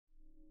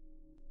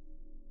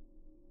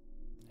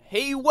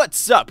Hey,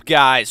 what's up,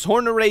 guys?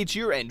 HornetRage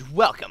here, and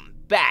welcome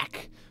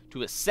back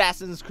to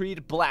Assassin's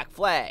Creed Black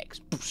Flags.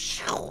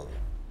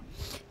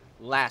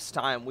 Last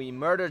time we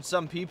murdered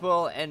some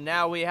people, and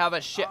now we have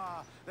a ship.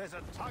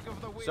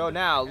 So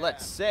now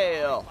let's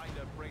sail.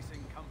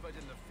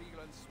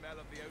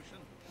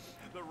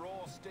 The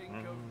raw stink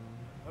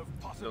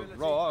of possibility.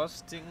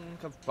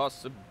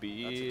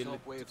 That's a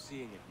top way of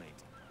seeing it, mate.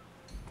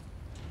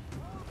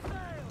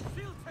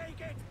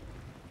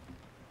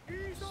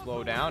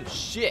 Slow down.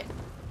 Shit.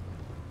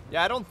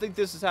 Yeah, I don't think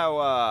this is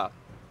how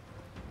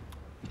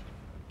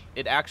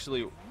it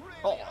actually.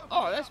 Oh,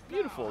 that's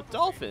beautiful.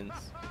 Dolphins.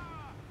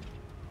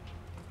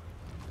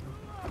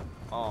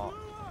 Oh,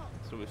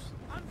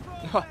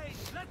 so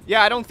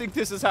yeah, I don't think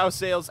this is how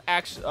sail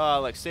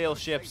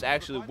ships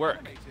actually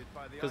work.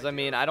 Because I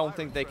mean, I don't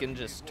think they can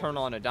just turn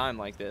on a dime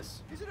like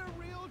this. Is it a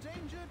real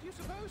danger, do you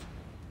suppose?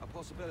 A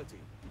possibility.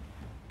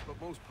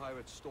 But most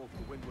pirates stalk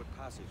the windward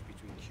passage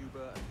between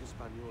Cuba and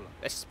Hispaniola.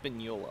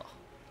 Hispaniola.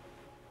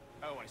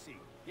 Oh, I see.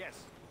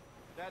 Yes,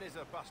 that is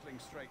a bustling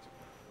strait.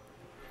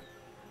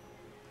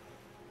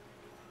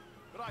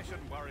 But I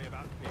shouldn't worry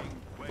about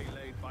being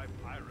waylaid by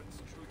pirates,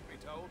 truth be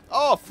told.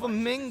 Oh,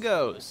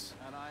 flamingos!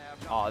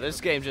 Oh, this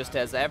game just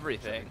has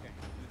everything.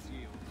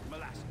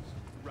 Molasses,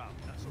 rum,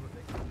 that sort of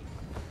thing.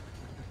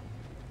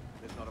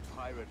 There's not a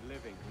pirate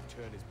living who'd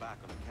turn his back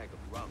on a keg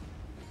of rum.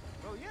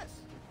 Well,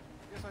 yes.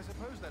 Yes, I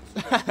suppose that's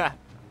true.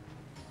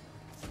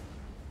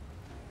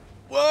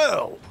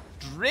 Whoa!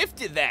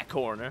 Drifted that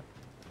corner.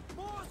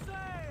 Full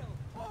sail!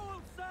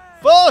 Full sail!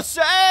 Full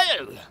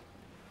sail!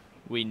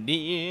 We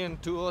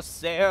need to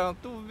sail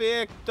to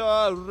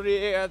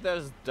victory.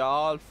 There's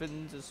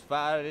dolphins as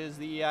far as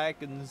the eye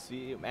can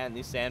see. Man,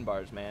 these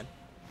sandbars, man.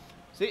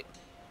 See?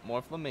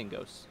 More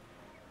flamingos.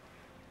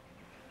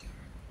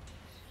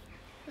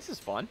 This is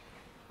fun.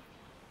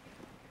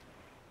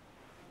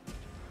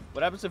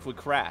 What happens if we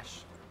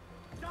crash?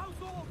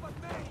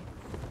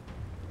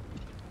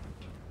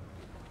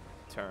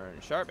 Turn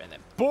sharp and then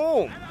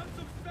boom!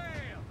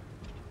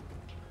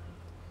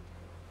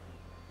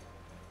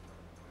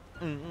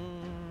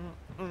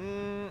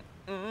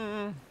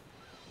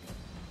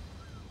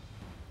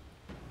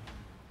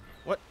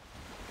 What?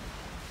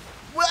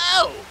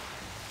 Whoa!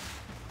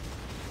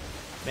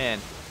 Man,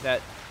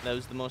 that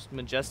was the most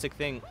majestic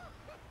thing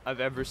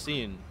I've ever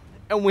seen.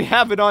 And we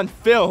have it on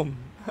film!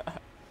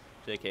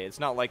 JK, it's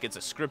not like it's a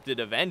scripted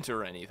event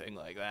or anything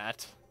like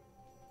that.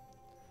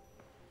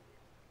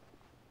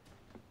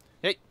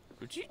 Hey,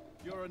 Gucci.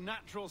 You're a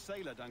natural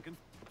sailor, Duncan.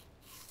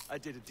 I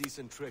did a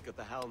decent trick at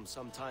the helm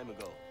some time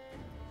ago.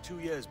 2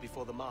 years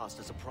before the mast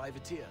as a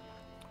privateer.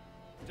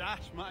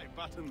 Dash my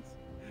buttons.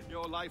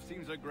 Your life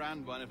seems a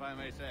grand one, if I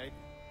may say.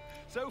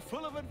 So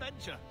full of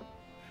adventure.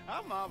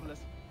 How marvelous.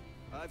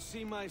 I've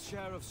seen my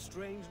share of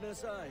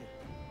strangeness,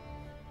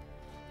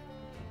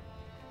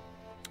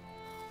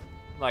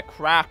 Like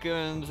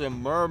krakens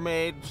and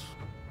mermaids.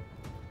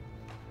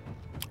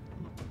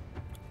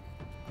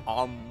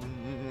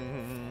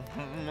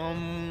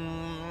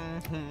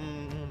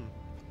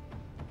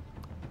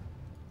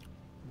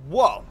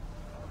 Whoa.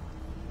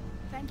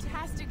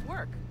 Fantastic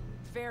work.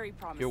 Very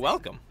promising. You're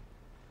welcome.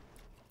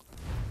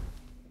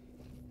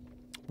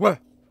 Where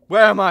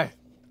am I?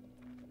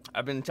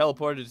 I've been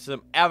teleported to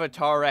some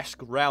Avatar-esque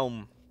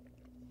realm.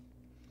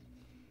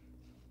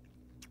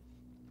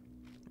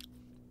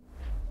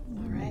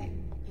 All right.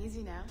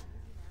 Easy now.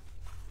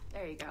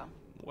 There you go.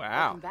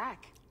 Wow. Welcome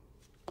back.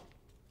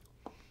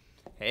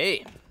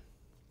 Hey.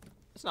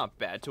 It's not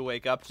bad to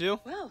wake up to.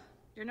 Well,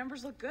 your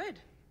numbers look good.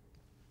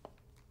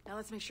 Now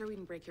let's make sure we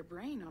can break your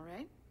brain, all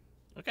right?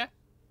 Okay.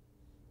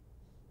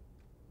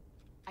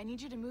 I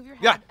need you to move your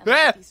head Yeah. and look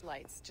at these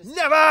lights. Just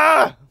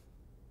Never!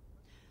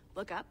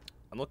 look up.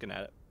 I'm looking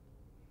at it.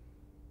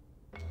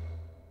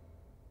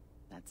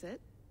 That's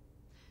it.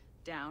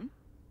 Down.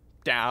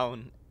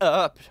 Down,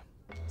 up.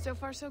 So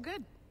far, so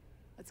good.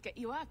 Let's get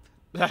you up.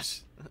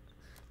 That's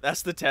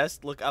the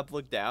test. Look up,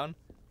 look down.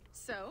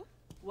 So,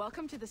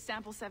 welcome to the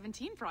Sample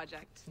 17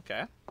 project.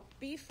 Okay.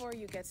 Before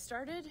you get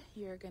started,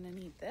 you're gonna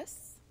need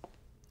this.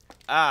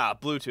 Ah,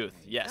 Bluetooth.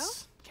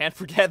 Yes. Can't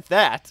forget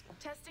that.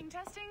 Testing,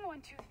 testing.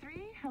 1, 2,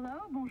 3.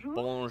 Hello, bonjour.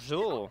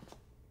 Bonjour.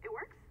 It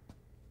works?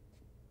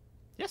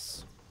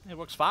 Yes, it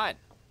works fine.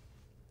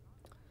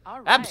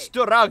 All right.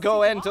 Abstrago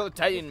Your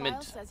Entertainment.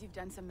 file says you've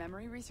done some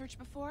memory research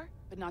before,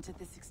 but not to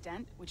this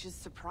extent, which is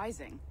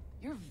surprising.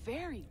 You're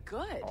very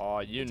good. Oh,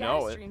 you The know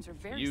data it. streams are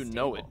very You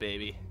know stable. it,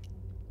 baby.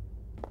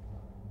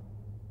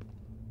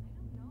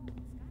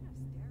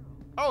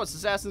 Oh, it's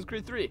Assassin's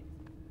Creed 3.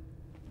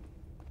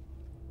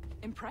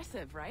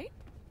 Impressive, right?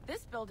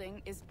 This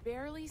building is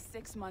barely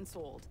 6 months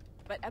old,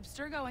 but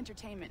Abstergo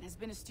Entertainment has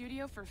been a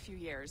studio for a few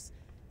years,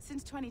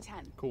 since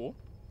 2010. Cool.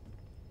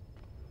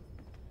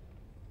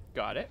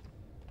 Got it.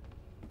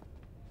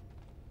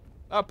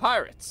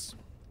 Pirates.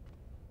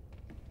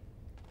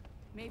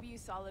 Maybe you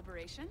saw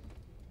Liberation?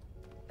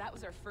 That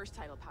was our first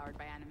title powered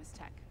by Animus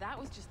Tech. That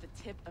was just the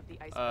tip of the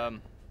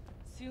iceberg.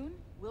 Soon,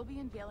 we'll be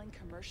unveiling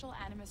commercial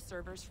Animus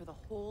servers for the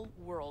whole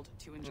world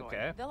to enjoy.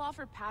 Okay. They'll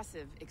offer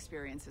passive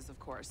experiences, of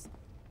course.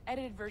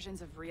 Edited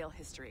versions of real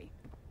history.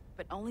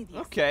 But only the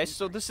Okay, exciting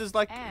so parts. this is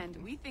like... And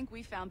we think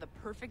we found the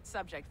perfect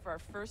subject for our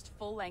first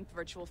full-length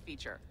virtual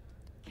feature.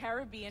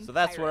 Caribbean So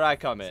that's where Pirates.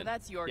 I come in. So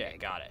that's your Yeah,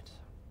 gig. got it.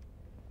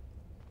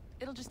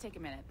 It'll just take a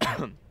minute.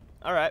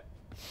 All right.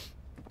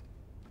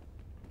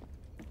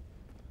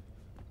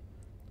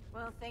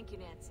 Well, thank you,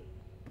 Nancy.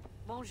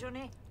 Bonne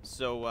journée.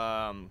 So,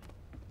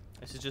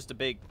 this is just a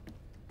big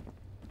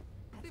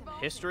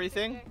history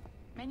thing?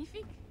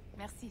 Magnifique.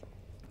 Merci.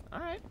 All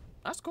right.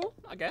 That's cool,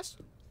 I guess.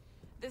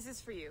 This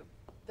is for you.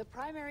 The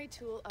primary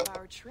tool of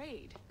our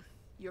trade.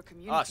 Your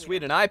communicator. Oh,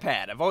 sweet, an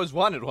iPad. I've always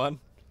wanted one.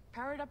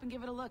 Power it up and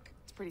give it a look.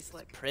 It's pretty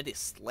slick. Pretty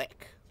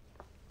slick.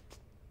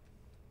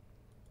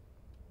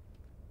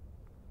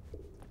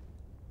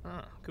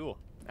 Huh, cool.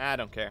 I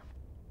don't care.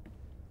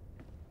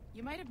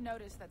 You might have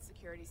noticed that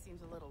security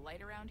seems a little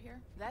light around here.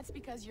 That's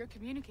because your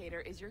communicator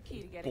is your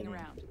key to getting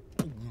around.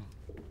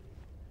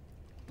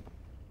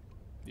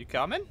 You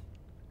coming?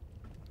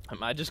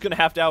 Am I just gonna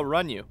have to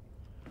outrun you?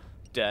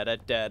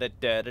 Let's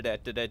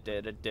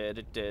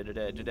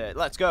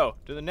go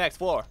to the next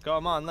floor.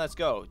 Come on, let's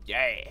go.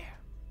 Yeah.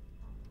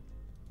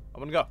 I'm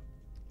gonna go.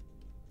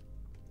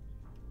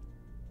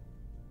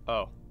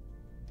 Oh.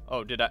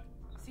 Oh, did I?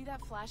 See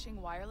that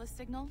flashing wireless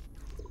signal?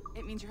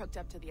 It means you're hooked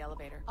up to the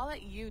elevator. I'll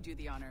let you do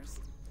the honors.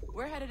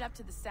 We're headed up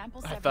to the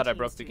Sample 17 I thought I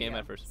broke the game studio,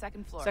 at first.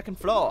 Second floor. Second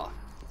floor.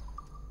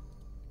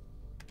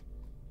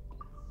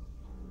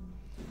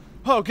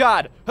 Oh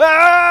God!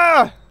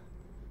 Ah!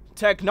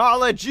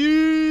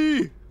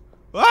 Technology!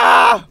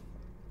 Ah!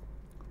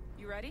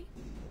 You ready?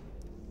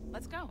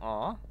 Let's go.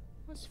 Aw,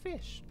 what's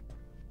fish?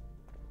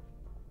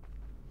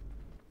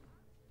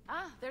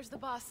 Ah, there's the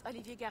boss,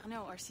 Olivier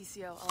Garneau, our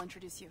CCO. I'll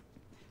introduce you.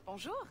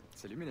 Bonjour.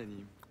 Salut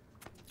Mélanie.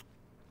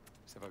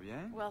 Ça va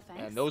bien? Well,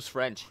 thanks. And those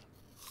French.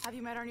 Have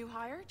you met our new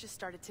hire? Just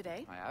started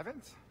today. I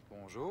haven't.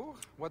 Bonjour.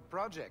 What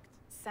project?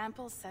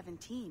 Sample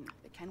 17,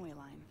 the Kenway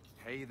line.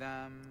 Hey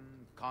them,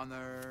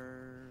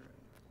 Connor.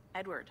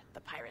 Edward,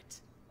 the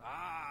pirate.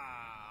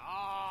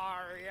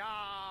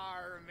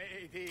 Yar,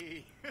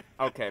 matey.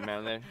 Okay,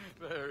 man. Then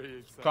Very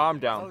exciting. calm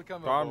down.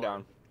 Welcome Calm aboard.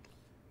 down.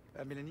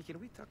 Mélanie, can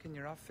we talk in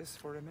your office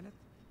for a minute?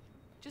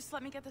 Just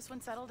let me get this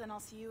one settled and I'll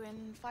see you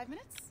in 5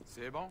 minutes.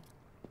 C'est bon.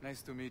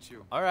 Nice to meet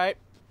you. All right.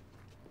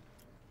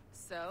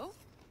 So,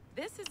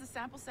 this is the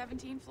Sample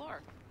 17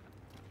 floor.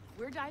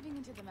 We're diving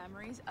into the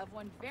memories of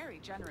one very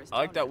generous I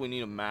like that donor, we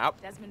need a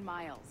map. Desmond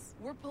Miles.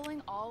 We're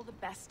pulling all the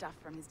best stuff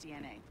from his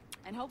DNA.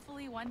 And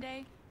hopefully one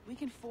day, we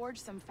can forge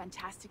some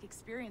fantastic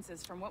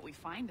experiences from what we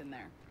find in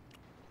there.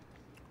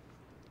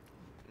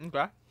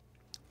 Okay.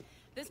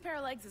 This pair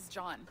of legs is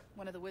John,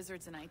 one of the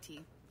wizards in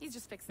IT. He's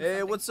just fixing Hey,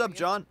 something what's for up, you.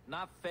 John?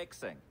 Not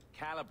fixing,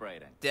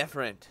 calibrating.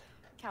 Different.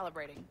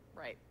 Calibrating,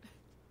 right.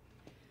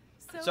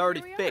 So It's already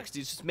here we are. fixed.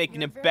 He's just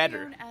making Your it very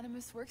better. own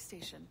Animus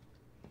workstation.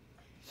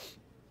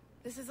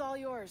 This is all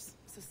yours.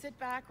 So sit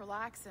back,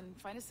 relax, and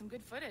find us some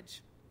good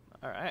footage.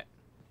 All right.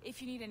 If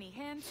you need any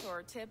hints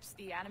or tips,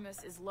 the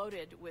Animus is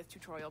loaded with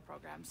tutorial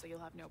programs, so you'll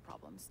have no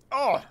problems.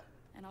 Oh,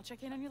 And I'll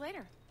check in on you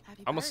later. Happy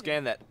I'm gonna pirating.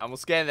 scan that. I'm gonna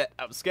scan that.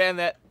 I'm gonna scan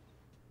that.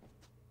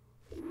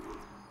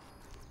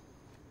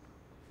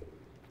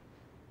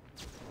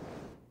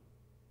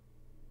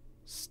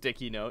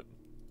 Sticky note.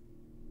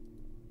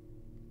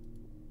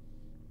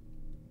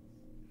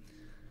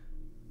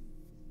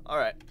 All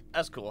right,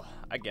 that's cool,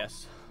 I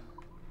guess.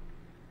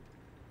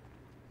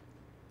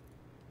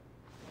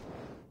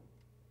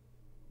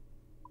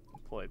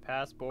 Employee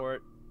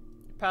passport.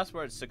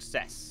 Passport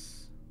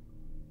success.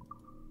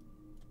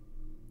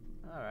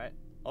 All right.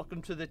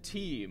 Welcome to the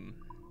team.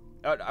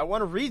 I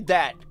want to read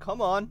that.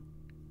 Come on.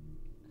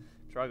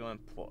 Struggle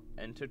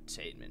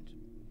entertainment.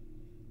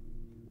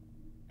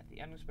 At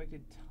the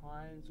unexpected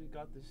times, we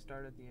got the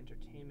start at the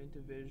entertainment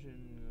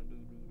division.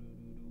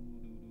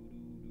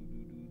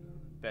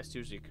 Best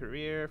use of your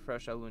career.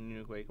 Fresh out of a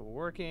new wake of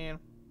working.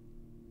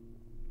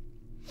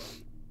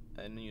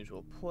 An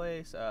unusual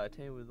place.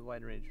 Attain with a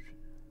wide range.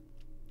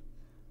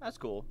 That's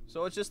cool.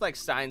 So it's just like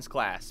science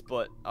class,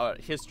 but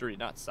history,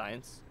 not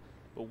science.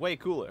 But way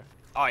cooler.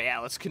 Oh yeah,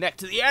 let's connect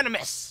to the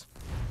Animus!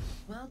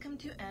 Welcome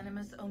to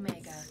Animus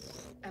Omega,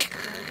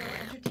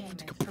 Abstergo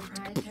Entertainment's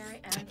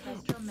proprietary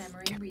ancestral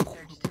memory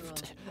research tool.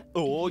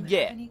 Oh If you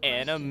yeah, have any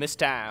Animus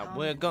questions, time.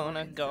 We're comments,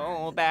 gonna or go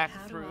concerns back about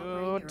how to through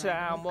operate your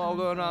time. We're Animus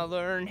gonna console,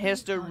 learn please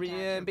history contact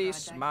and your be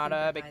project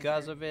smarter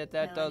because supervisor, of it.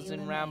 That Melanie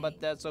doesn't rhyme, but Lemay.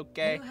 that's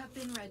okay. You have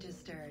been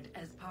registered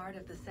as part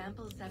of the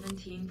Sample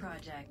 17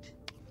 project.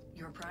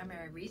 Your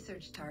primary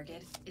research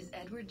target is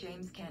Edward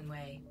James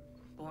Kenway,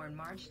 born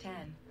March 10,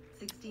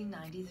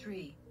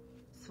 1693,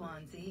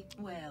 Swansea,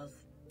 Wales.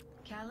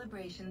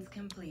 Calibrations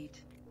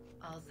complete.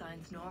 All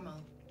signs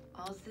normal.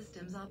 All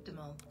systems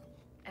optimal.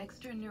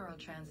 Extra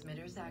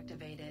neurotransmitters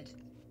activated.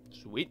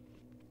 Sweet.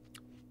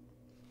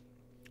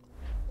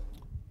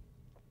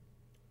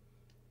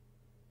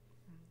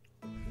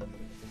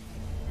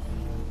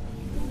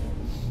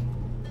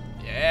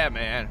 Yeah,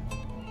 man.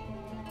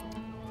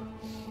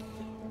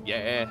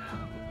 Yeah.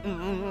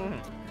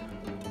 We're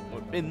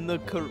in the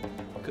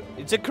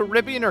is it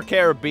Caribbean or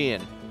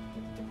Caribbean?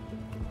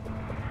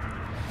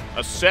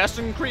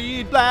 Assassin's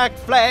Creed Black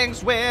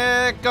Flags,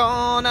 we're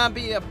gonna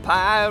be a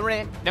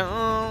pirate.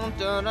 Down,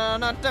 down, down,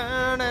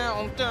 down,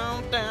 down,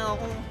 down,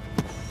 down.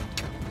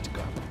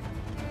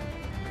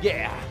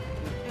 Yeah.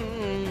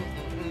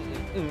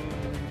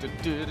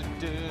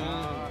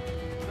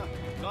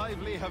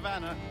 Lively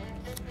Havana.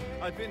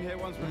 I've been here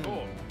once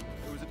before.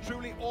 It was a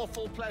truly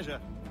awful pleasure.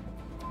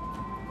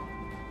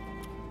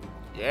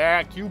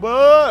 Yeah,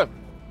 Cuba.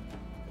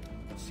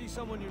 See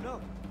someone you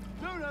know?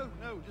 No.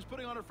 Just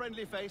putting on a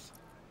friendly face.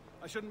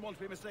 I shouldn't want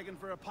to be mistaken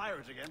for a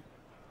pirate again.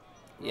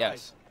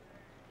 Yes.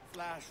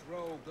 Flash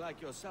rogue like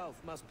yourself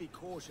must be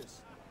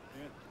cautious.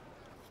 Yeah.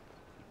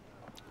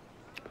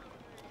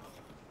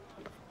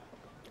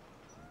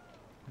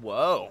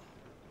 Whoa.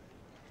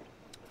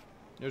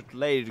 There's a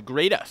lady to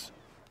greet us.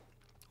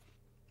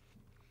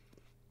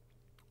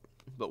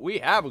 But we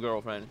have a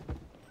girlfriend.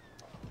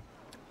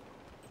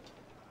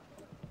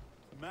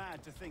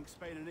 Mad to think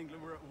Spain and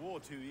England were at war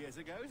 2 years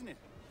ago, isn't it?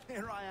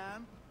 Here I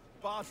am,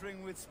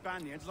 bartering with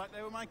Spaniards like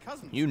they were my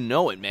cousins. You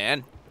know it,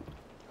 man.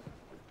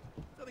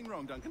 Nothing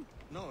wrong, Duncan?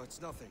 No,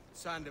 it's nothing.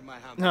 Sand in my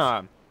hands.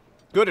 Nah,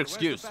 good Where's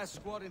excuse. the best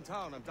squad in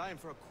town? I'm dying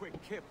for a quick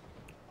kip.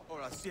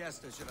 Or a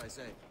siesta, should I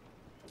say.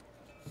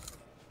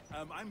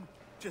 I'm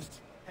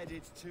just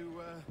headed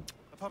to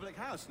a public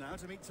house now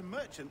to meet some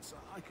merchants.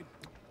 I could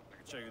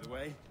show you the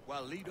way.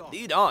 Well, lead on.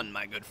 Lead on,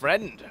 my good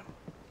friend.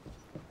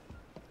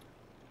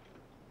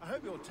 I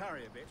hope you'll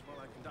tarry a bit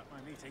while I conduct my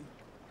meeting.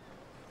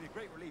 It'd be a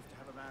great relief to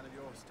have a man of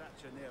your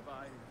stature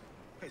nearby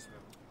in case of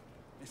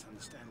a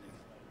misunderstanding.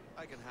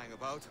 I can hang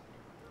about.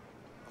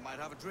 I might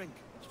have a drink.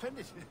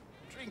 Splendid.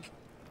 Drink.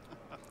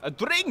 A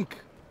drink.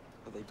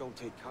 But they don't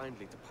take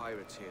kindly to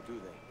pirates here, do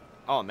they?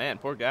 Oh man,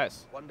 poor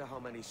guys. Wonder how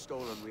many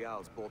stolen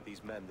reals bought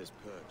these men this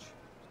purge.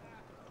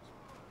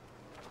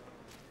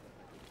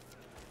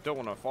 Don't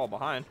want to fall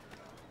behind.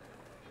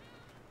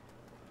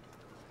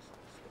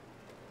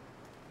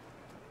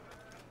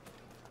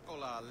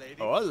 Hola, lady.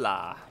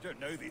 Hola, You don't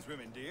know these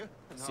women, do you?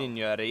 Charge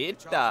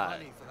señorita.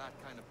 money for that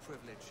kind of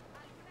privilege.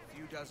 A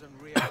few dozen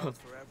reals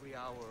for every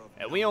hour of...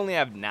 And we only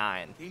have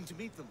 9. Keen to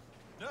meet them.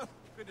 No,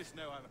 goodness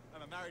no,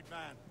 I'm a married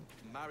man.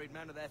 Married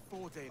men are their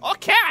forte. Oh,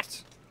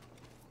 cat!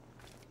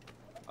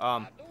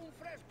 Can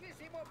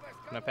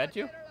I pet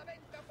you?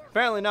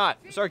 Apparently not.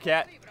 Sorry,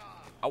 cat.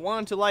 I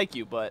wanted to like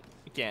you, but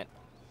you can't.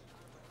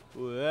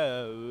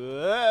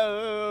 Whoa,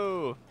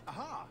 whoa.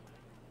 Aha!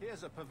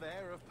 Here's a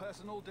purveyor of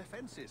personal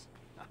defenses.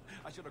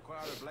 I should acquire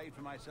a blade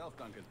for myself,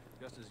 Duncan,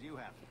 just as you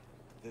have.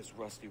 This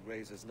rusty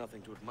razor's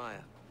nothing to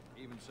admire.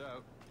 Even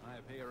so, I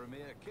appear a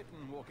mere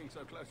kitten walking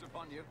so close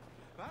upon you.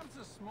 Perhaps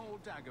a small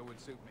dagger would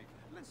suit me.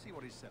 Let's see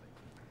what he's selling.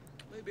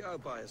 Maybe I'll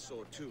buy a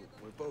sword too.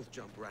 We'll both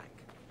jump rank.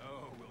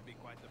 Oh, we'll be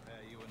quite the pair,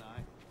 you and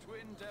I.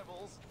 Twin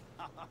devils.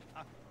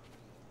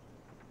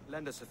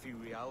 Lend us a few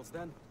reals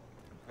then.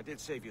 I did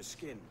save your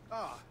skin.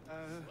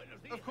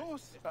 Of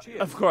course.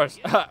 Cheers. Of course.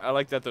 I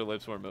like that their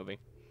lips weren't moving.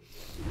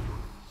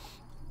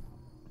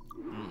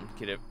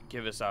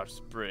 Give us our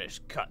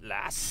British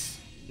cutlass.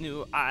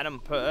 New item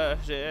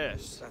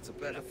purchase. That's a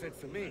better fit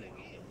for me.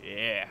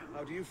 Yeah.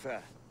 How do you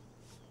fare?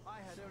 I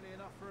had only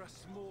enough for a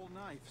small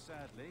knife,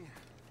 sadly.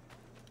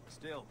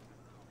 Still,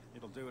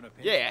 it'll do in a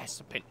pinch. Yes,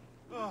 a pin.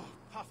 Oh,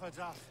 puffer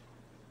duff.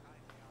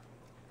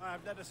 I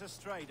have led us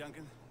astray,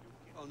 Duncan.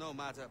 Oh, no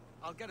matter.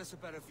 I'll get us a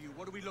better view.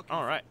 What are we looking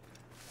All for? right.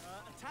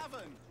 A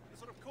tavern, a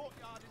sort of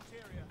courtyard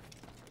interior.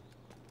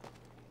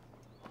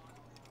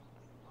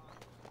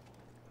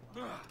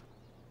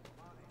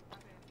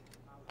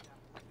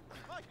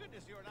 My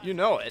goodness, you're an You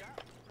know it.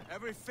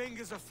 Every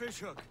finger's a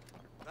fishhook.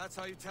 That's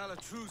how you tell a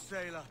true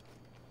sailor.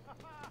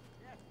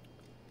 Yes,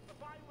 a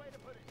fine way to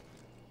put it.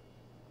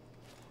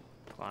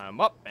 Climb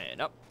up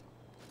and up.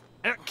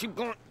 And keep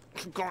going.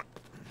 Keep going.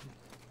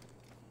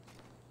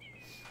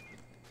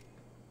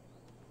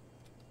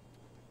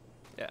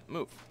 Yeah,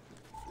 move.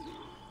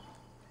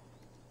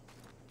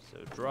 So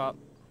drop.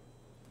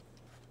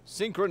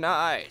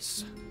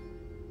 Synchronize.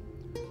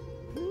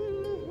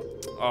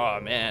 Oh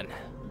man.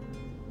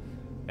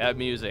 That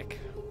music.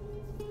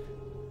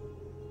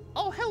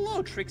 Oh,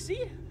 hello,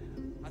 Trixie.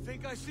 I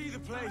think I see the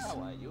place. How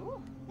are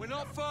you? We're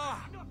not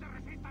far.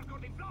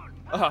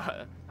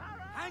 Uh,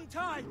 Hang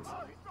tight.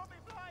 Oh, he's got me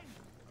blind.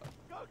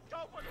 Go,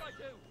 what do I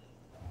do?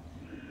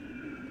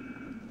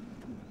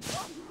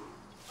 Oh,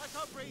 I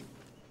can't breathe.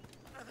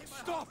 I think my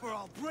Stop or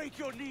I'll break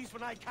your knees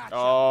when I catch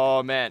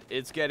oh man,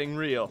 it's getting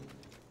real.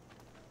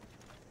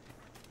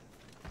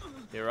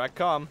 Here I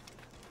come.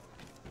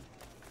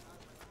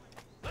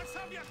 Let's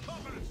have your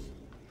coppers.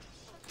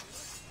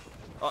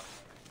 Oh,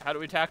 how do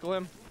we tackle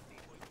him?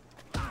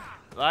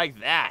 Like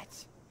that.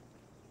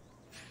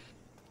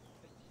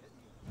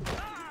 you. You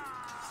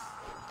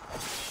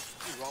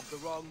robbed the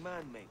wrong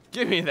man, mate.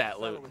 Give me that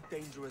Fellow loot. with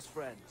dangerous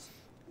friends.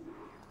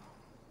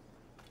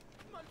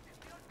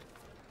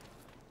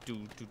 Do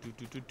do do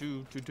do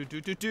do do do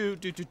do do do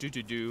do do do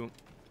do do.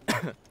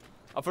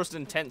 Our first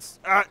intense.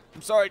 I'm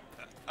sorry.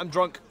 I'm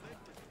drunk.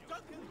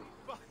 Duncan,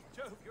 by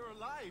Jove,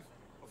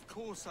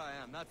 course I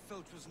am. That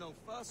filch was no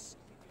fuss.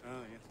 Oh,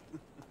 yes.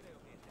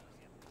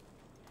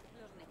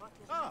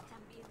 Ah,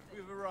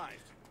 we've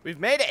arrived. We've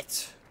made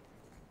it.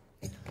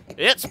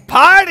 It's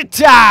party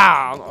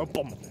time. Oh,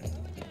 boom.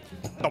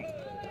 Boom.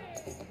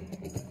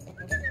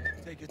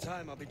 Take your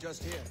time, I'll be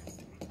just here.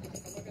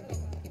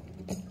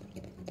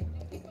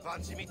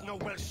 Fancy meeting no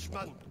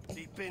Welshman,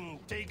 deep in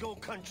Dago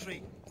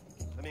country.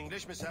 I'm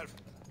English myself.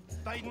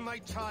 Biding my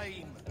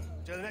time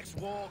till the next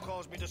war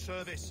calls me to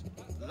service.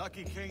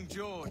 Lucky King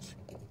George,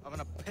 having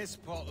a piss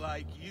pot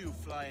like you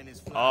flying his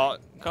flag. Oh,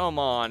 come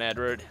on,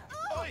 Edward.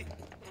 Oi!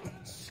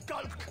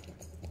 Skulk!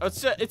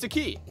 It's a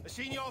key. I've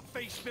seen your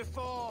face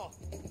before.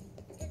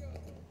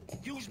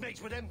 You's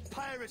mates with them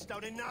pirates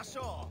down in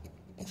Nassau.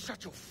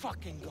 Shut your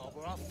fucking gob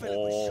or I'll fill it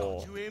with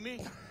shot, you hear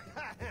me?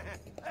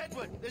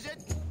 Edward, is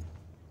it?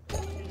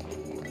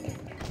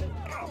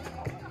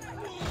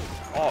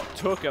 Oh,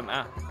 took him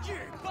out. Yeah,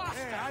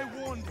 I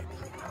warned him.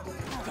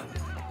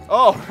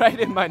 Oh, right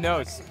in my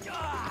nose.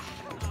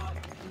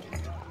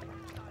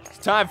 It's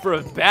time for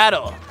a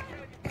battle.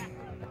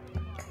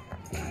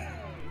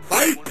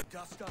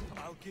 Dust up,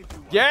 I'll give you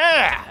one.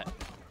 Yeah.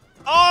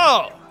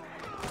 Oh.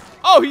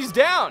 Oh, he's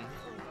down.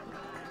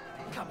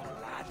 Come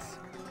on, lads.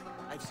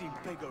 I've seen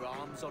bigger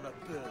arms on a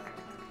bird.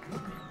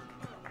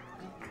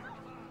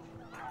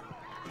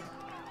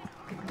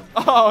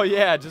 Oh,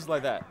 yeah, just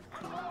like that.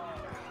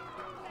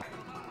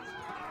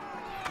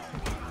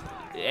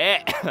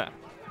 Yeah.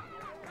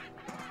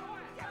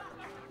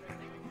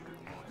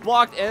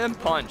 Blocked and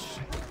punch.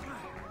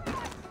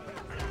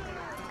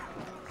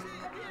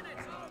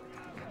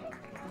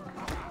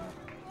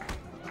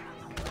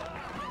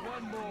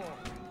 One more.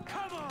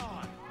 Come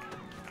on.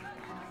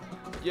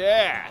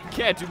 Yeah,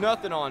 can't do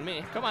nothing on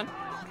me. Come on.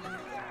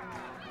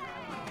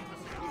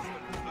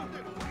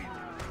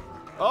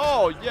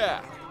 Oh,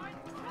 yeah.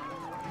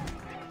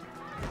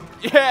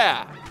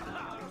 Yeah.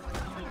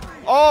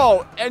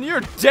 Oh, and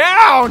you're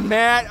down,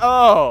 man.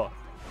 Oh.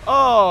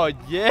 Oh,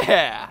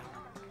 yeah.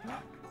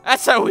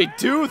 That's how we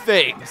do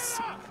things.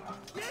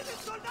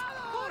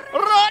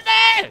 Run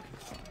it!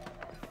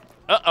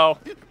 Uh-oh.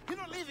 You're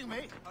not leaving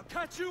me. I'll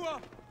catch you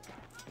up.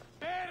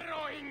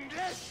 Perro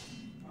English.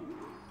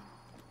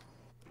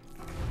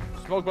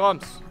 Smoke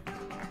bombs.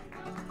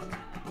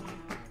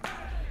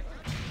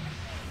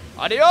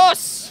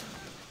 Adios!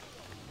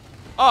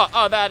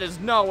 Oh, that is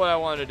not what I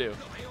wanted to do.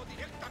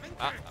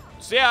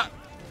 See ya.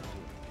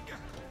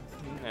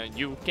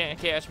 You can't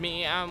catch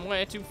me, I'm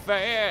way too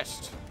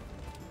fast.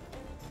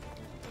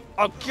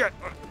 Oh, get.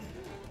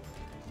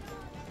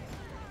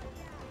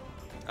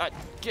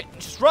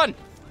 Just run.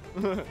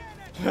 Here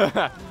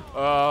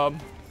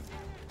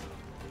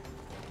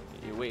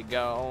we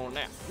go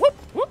now. Whoop,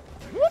 whoop,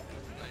 whoop.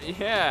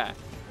 Yeah.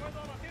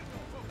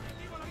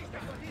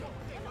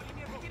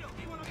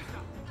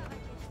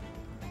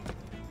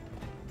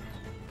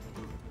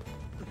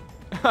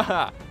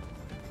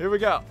 Here we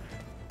go.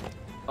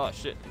 Oh,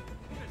 shit.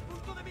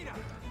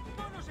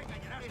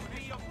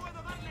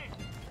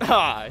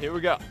 Ah, here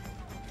we go.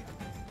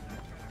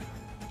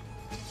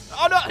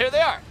 Oh, no, here they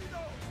are.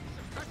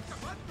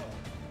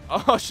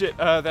 Oh, shit.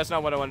 That's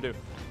not what I want to do.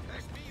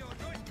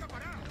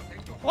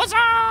 What's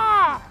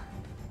up?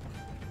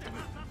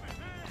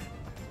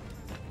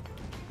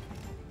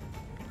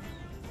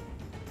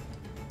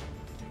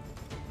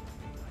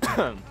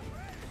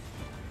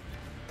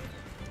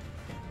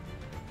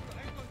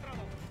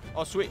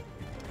 Oh, sweet.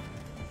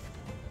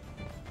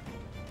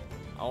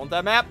 I want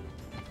that map.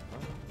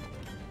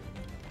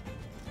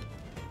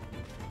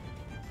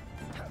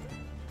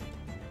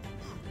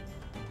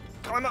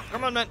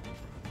 Come on, man.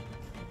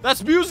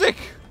 That's music.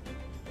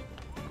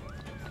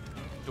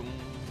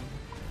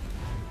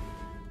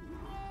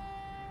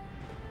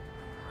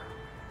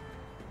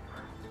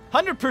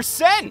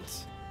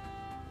 100%.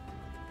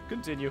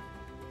 Continue.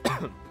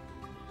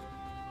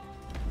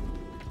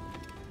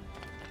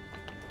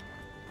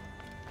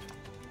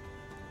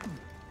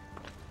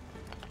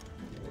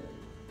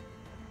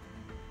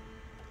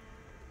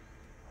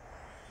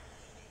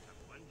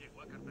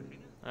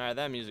 Alright,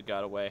 that music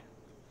got away.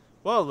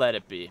 Well, let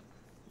it be.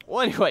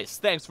 Well, anyways,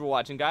 thanks for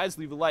watching, guys.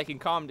 Leave a like and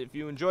comment if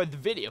you enjoyed the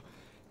video.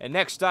 And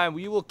next time,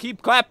 we will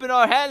keep clapping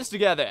our hands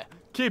together.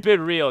 Keep it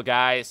real,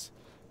 guys.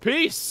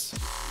 Peace.